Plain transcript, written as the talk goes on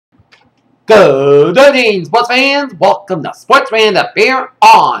Good evening, sports fans. Welcome to Sports Roundup here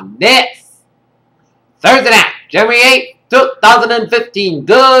on this Thursday night, January 8th, 2015.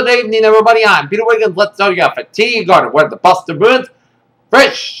 Good evening, everybody. I'm Peter Wiggins. Let's start you off at TD Garden, where the Boston Bruins,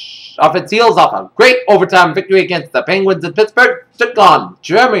 fresh off its heels off a great overtime victory against the Penguins in Pittsburgh, took on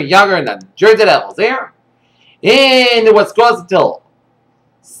Jeremy Yager and the Jersey Devils here. And it was scores until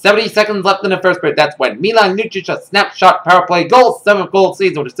 70 seconds left in the first period. That's when Milan Lucic, a snapshot power play goal, 7th goal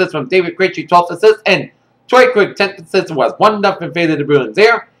season with assists from David Krejci, 12th assist, and Troy Quick, 10th assist, was 1-0 in favor of the Bruins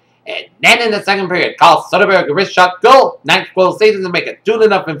there. And then in the second period, Carl Soderberg, a wrist shot goal, 9th goal season to make it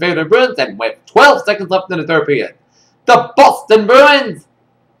 2-0 in favor of the Bruins, and with 12 seconds left in the third period, the Boston Bruins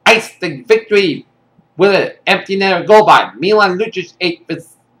iced the victory with an empty net goal by Milan Lucic,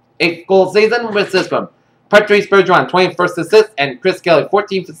 8th goal season with assists from Patrice Bergeron, 21st assist, and Chris Kelly,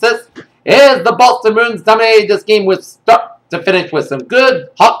 14th assist. As the Boston Bruins dominated this game with start to finish with some good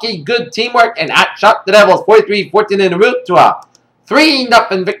hockey, good teamwork, and outshot the Devils 43-14 in the route to a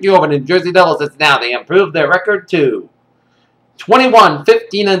 3-0 victory over the Jersey Devils. As now they improved their record to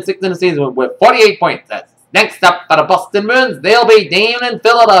 21-15-6 in the season with 48 points. That's next up for the Boston Bruins. They'll be down in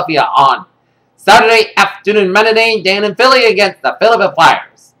Philadelphia on Saturday afternoon, Monday, down in Philly against the Philadelphia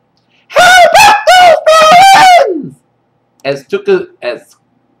Flyers. How about those Bruins? As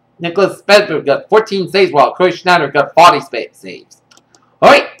Nicholas Bedford got 14 saves while Corey Schneider got 40 saves.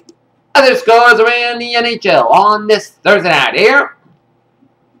 Alright, other scores around the NHL on this Thursday night here.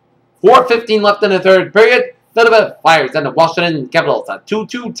 4:15 left in the third period. Philadelphia Flyers and the Washington Capitals, a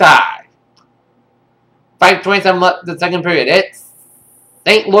 2-2 tie. 5:27 left in the second period. It's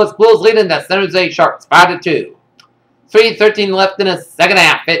St. Louis Blues leading the San Jose Sharks 5-2. 3:13 left in the second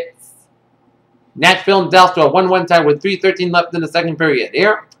half. It's Nashville and Dallas to a 1-1 tie with 3:13 left in the second period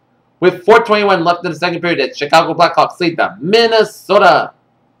here. With 4:21 left in the second period, the Chicago Blackhawks lead the Minnesota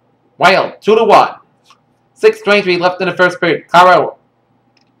Wild 2-1. 6:23 left in the first period. Colorado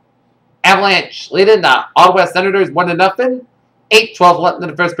Avalanche leading the Ottawa Senators 1-0. 8:12 left in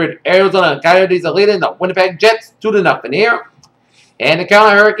the first period. Arizona Coyotes are leading the Winnipeg Jets 2-0 here. And the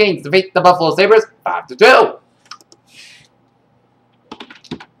Carolina Hurricanes defeat the Buffalo Sabres 5-2.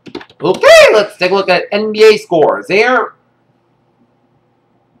 Okay, let's take a look at NBA scores here.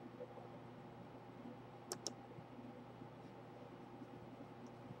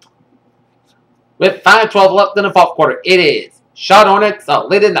 With 5:12 left in the fourth quarter, it is Charlotte Hornets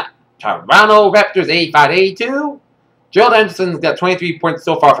leading the Toronto Raptors 85-82. Gerald Anderson's got 23 points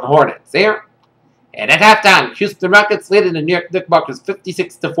so far for the Hornets there. And at halftime, Houston Rockets leading the New York Knickerbockers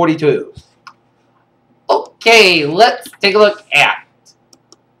 56-42. Okay, let's take a look at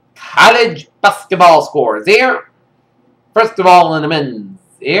college basketball scores here. First of all, in the men's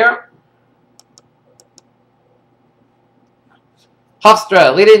here.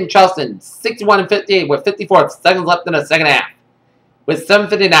 Hofstra leading Charleston 61-58 with 54 seconds left in the second half. With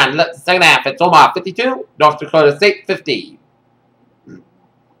 7:59 left in the second half, it's Omaha 52, North Dakota State 50.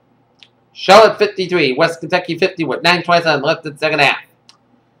 Charlotte 53, West Kentucky 50 with 9:27 left in the second half.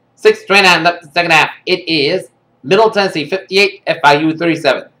 6:29 left in the second half. It is Middle Tennessee 58, FIU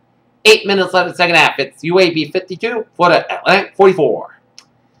 37. 8 minutes left in the second half. It's UAB 52, Florida Atlantic 44.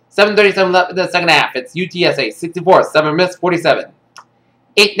 7:37 left in the second half. It's UTSA 64, 7 Miss 47.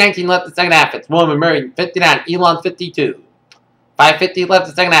 8:19 left in the second half. It's William & Mary 59, Elon 52. 5:50 left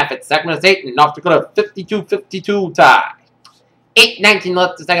in the second half. It's Sacramento State and North Dakota 52-52 tie. 8:19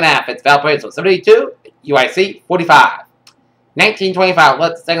 left in the second half. It's Valparaiso 72, UIC 45. 19:25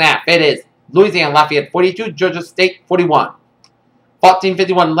 left in the second half. It is Louisiana Lafayette 42, Georgia State 41.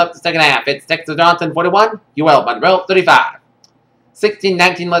 14:51 left in the second half. It's Texas Johnson 41, UL Monroe 35.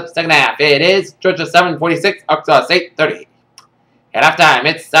 16:19 left in the second half. It is Georgia 7 46, Arkansas State 30. At halftime,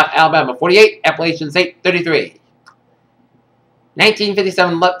 it's South Alabama 48, Appalachian State 33.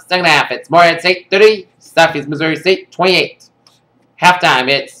 19:57 left in the second half. It's Morehead State 30, Southeast Missouri State 28. Halftime,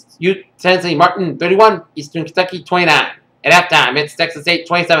 it's Tennessee Martin 31, Eastern Kentucky 29. At halftime, it's Texas State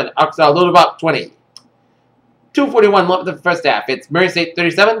 27, Arkansas Little Rock 20. 2:41 left in the first half. It's Murray State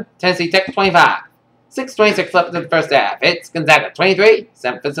 37, Tennessee Tech 25. 6:26 left in the first half. It's Gonzaga 23,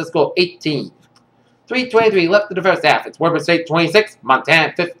 San Francisco 18. 3:23 left in the first half. It's Weber State 26,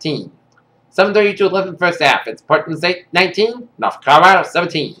 Montana 15. 7:32 left in the first half. It's Portland State 19, North Carolina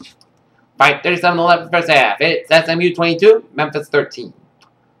 17. 5:37 left in the first half. It's SMU 22, Memphis 13.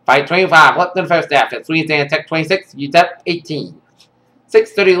 5:25 left in the first half. It's Louisiana Tech 26, UTEP 18.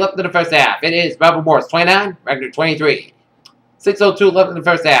 6:30 left in the first half. It is Rebel Morris 29, Wagner 23. 6:02 left in the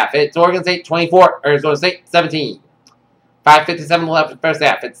first half. It's Oregon State 24, Arizona State 17. 5:57 left in the first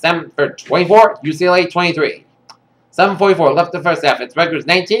half. It's Stanford 24, UCLA 23. 7:44 left the first half. It's Rutgers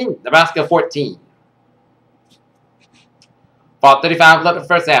 19, Nebraska 14. 4:35 left the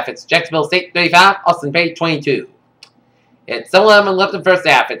first half. It's Jacksonville State 35, Austin Peay 22. It's 7:11 left the first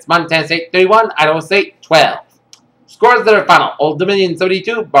half. It's Montana State 31, Idaho State 12. Scores that are final: Old Dominion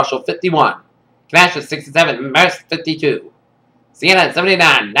 72, Marshall 51. Canasha 67, Marist 52. Siena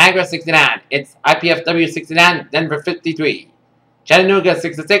 79, Niagara 69. It's IPFW 69, Denver 53. Chattanooga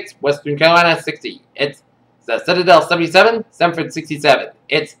 66, Western Carolina 60. It's the Citadel 77, Sanford 67.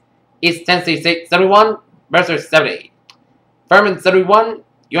 It's East Tennessee State 71, Mercer 70. Furman 71,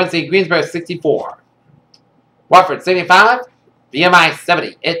 UNC Greensboro 64. Watford 75, VMI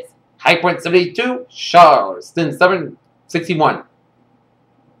 70. It's High Point 72, Charleston 61.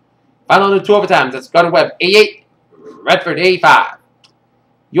 Final two overtimes. It's Gardner Webb 88, Redford 85.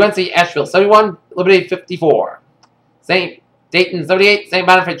 UNC Asheville 71, Liberty 54. St. Dayton 78, St.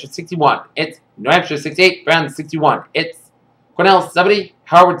 Bonaventure 61. It's New Hampshire 68, Brown 61. It's Cornell 70,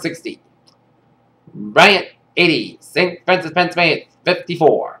 Harvard 60. Bryant 80, St. Francis, Pennsylvania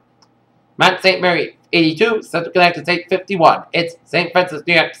 54. Mount St. Mary 82, Central Connecticut State 51. It's St. Francis,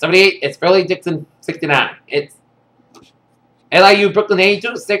 New York 78. It's Fairleigh Dixon 69. It's LIU Brooklyn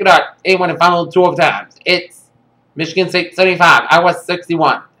 82, Sacred Heart 81 and final two overtimes. It's Michigan State 75, Iowa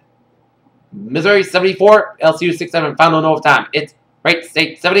 61. Missouri 74, LSU 67 final and overtime. It's Wright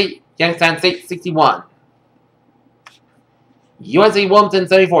State 70, Youngstown State 61. UNC Wilmington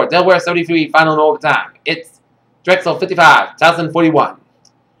 74, Delaware 73 final and overtime. It's Drexel 55, Towson 41.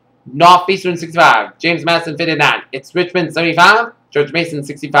 Northeastern 65, James Madison 59. It's Richmond 75, George Mason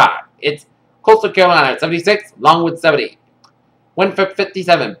 65. It's Coastal Carolina 76, Longwood 70. Winthrop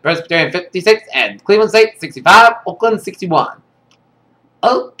 57, Presbyterian 56, and Cleveland State 65, Oakland 61.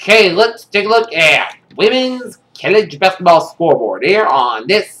 Okay, let's take a look at women's college basketball scoreboard here on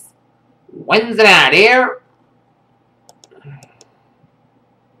this Wednesday night here.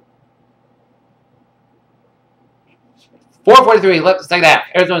 .443 left the second half.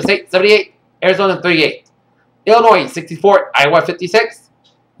 Arizona State 78, Arizona 38. Illinois 64, Iowa 56.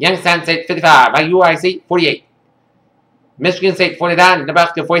 Youngstown State 55, IUIC 48. Michigan State 49,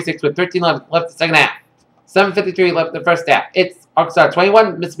 Nebraska 46 with 13 left the second half. 7:53 left the first half. It's Arkansas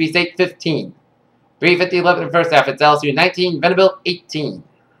 21, Mississippi State 15. 3:50 left in the first half. It's LSU 19, Vanderbilt 18.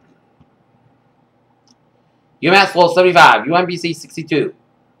 UMass Lowell 75, UMBC 62.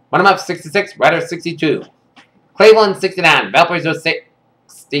 Monmouth 66, Rider 62. Cleveland 69, Valparaiso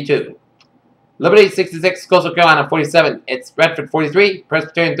 62. Liberty 66, Coastal Carolina 47. It's Redford 43,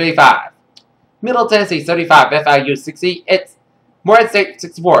 Presbyterian 35. Middle Tennessee 35, FIU 60. It's Morehead State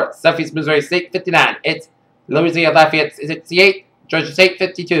 64, Southeast Missouri State 59. It's Louisiana Lafayette 68, Georgia State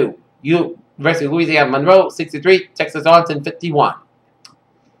 52. University of Louisiana Monroe 63, Texas Arlington 51.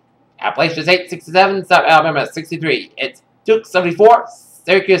 Appalachian State 67, South Alabama 63. It's Duke 74,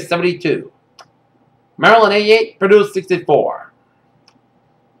 Syracuse 72. Maryland 88, Purdue 64.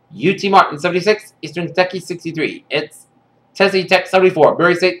 UT Martin 76, Eastern Kentucky 63. It's Tennessee Tech 74,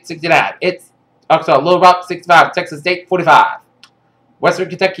 Murray State 69. It's Arkansas Little Rock 65, Texas State 45. Western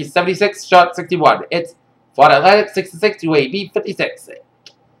Kentucky 76, Charlotte 61. It's Florida Atlantic 66, UAB 56.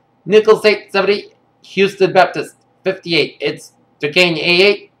 Nicholls State 70, Houston Baptist 58. It's Duquesne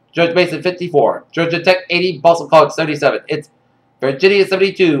 88, George Mason 54. Georgia Tech 80, Boston College 77. It's Virginia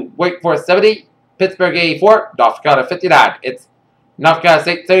 72, Wake Forest 70, Pittsburgh 84, North Carolina 59. It's North Carolina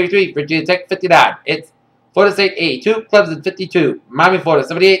State 33, Virginia Tech 59. It's Florida State 82, Clemson 52, Miami, Florida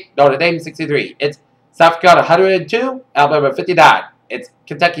 78, Notre Dame 63. It's South Carolina 102, Alabama 59. It's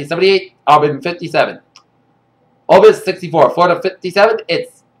Kentucky 78, Auburn 57. Ole Miss 64, Florida 57.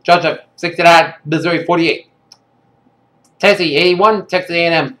 It's Georgia 69, Missouri 48. Tennessee 81, Texas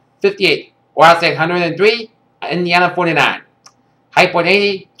A&M 58, Ohio State 103, Indiana 49. High Point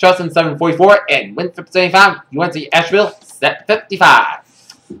 80, Charleston 744, and Winthrop 75, UNC Asheville 55.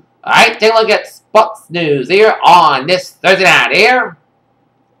 Alright, take a look at sports news here on this Thursday night here.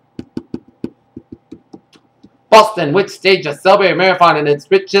 Boston, which staged a celebrated marathon in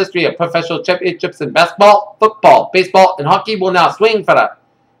its rich history of professional championships in basketball, football, baseball, and hockey, will now swing for the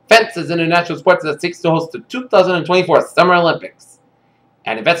fences international sports that seeks to host the 2024 Summer Olympics.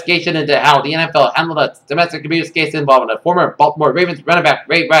 An investigation into how the NFL handled its domestic abuse case involving a former Baltimore Ravens running back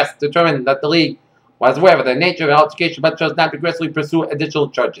Ray West determined that the league was aware of the nature of the altercation but chose not to aggressively pursue additional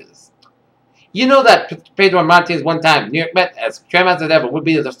charges. You know that Pedro Martinez one-time New York Met, as cram as it ever would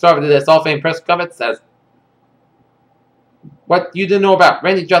be the star of this Hall of Fame press conference, says, "What you didn't know about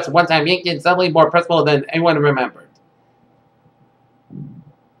Randy Johnson, one-time Yankee, and suddenly more impressive than anyone remembered."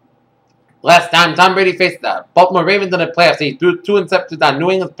 Last time Tom Brady faced the Baltimore Ravens in the playoffs, he threw 2 interceptions on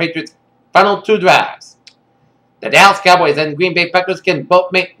New England Patriots' final 2 drives. The Dallas Cowboys and Green Bay Packers can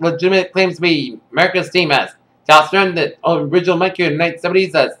both make legitimate claims to be America's team, as Dallas earned the original moniker in the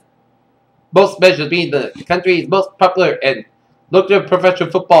 1970s as most measures being the country's most popular and lucrative professional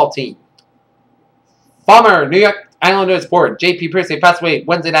football team. Former New York Islanders forward J.P. Piercy passed away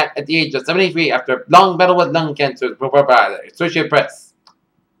Wednesday night at the age of 73 after a long battle with lung cancer, reported by the Associated Press.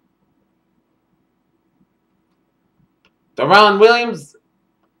 Deron Williams,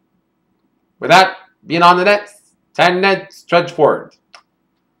 without being on the Nets, Ned stretch forward.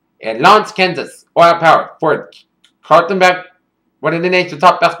 In Lawrence, Kansas, oil-powered forward Carlton Beck, one of the nation's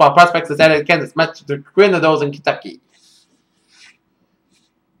top basketball prospects, is added to Kansas, much to the chagrin of those in Kentucky.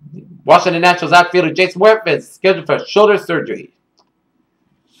 Washington Nationals outfielder Jason Werf is scheduled for shoulder surgery.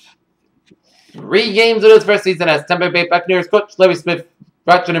 3 games of his first season as Tampa Bay Buccaneers coach Larry Smith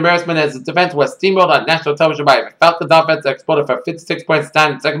brought to an embarrassment as his defense was steamrolled on national television by a Falcons offense that exploded for 56 points,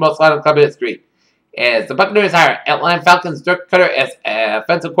 time second most slot in club history, as the Buccaneers hire Atlanta Falcons Dirk Cutter as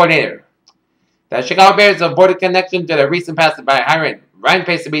offensive coordinator. The Chicago Bears avoided connection to their recent past by hiring Ryan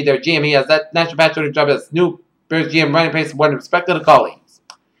Pace to be their GM. He has that national patriot job as new Bears GM. Ryan Pace won respected colleagues.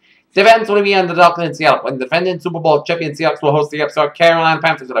 Defense will be on the Dolphins in Seattle when the defending Super Bowl champion Seahawks will host the upstart Carolina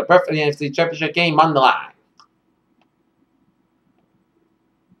Panthers with a berth in the NFC Championship game on the line.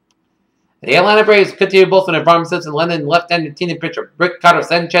 The Atlanta Braves continue bolstering their farm system. London left-handed team pitcher Rick Carter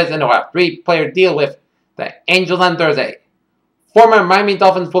Sanchez into a 3-player deal with the Angels on Thursday. Former Miami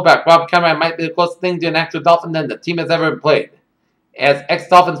Dolphins fullback Rob Conrad might be the closest thing to an actual Dolphin than the team has ever played, as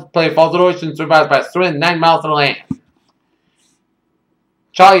ex-Dolphins player falls to the ocean survives by swimming 9 miles to the land.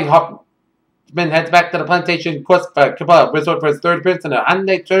 Charlie Hoffman heads back to the plantation course for Capella Resort for his 3rd appearance in the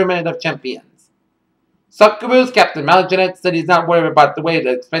Hyundai Tournament of Champions. Socceroos captain Malik Jeanette said he's not worried about the way the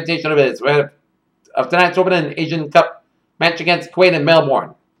expectation of it is of tonight's opening Asian Cup match against Kuwait in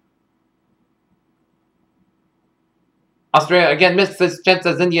Melbourne. Australia again missed its chance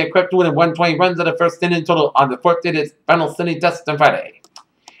as India crept to win 120 runs at the first inning total on the 4th day of its final Sydney test on Friday.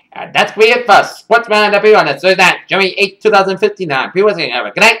 And that's going to be it for Sports Roundup here on the Thursday night, January 8, 2015. I'm Peter Wiggins. Have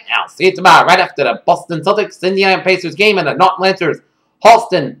a good night. I'll see you tomorrow right after the Boston Celtics, Indiana Pacers game and the North Lancers,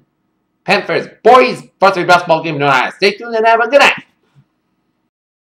 Halston Panthers boys varsity basketball game tonight. Stay tuned and have a good night.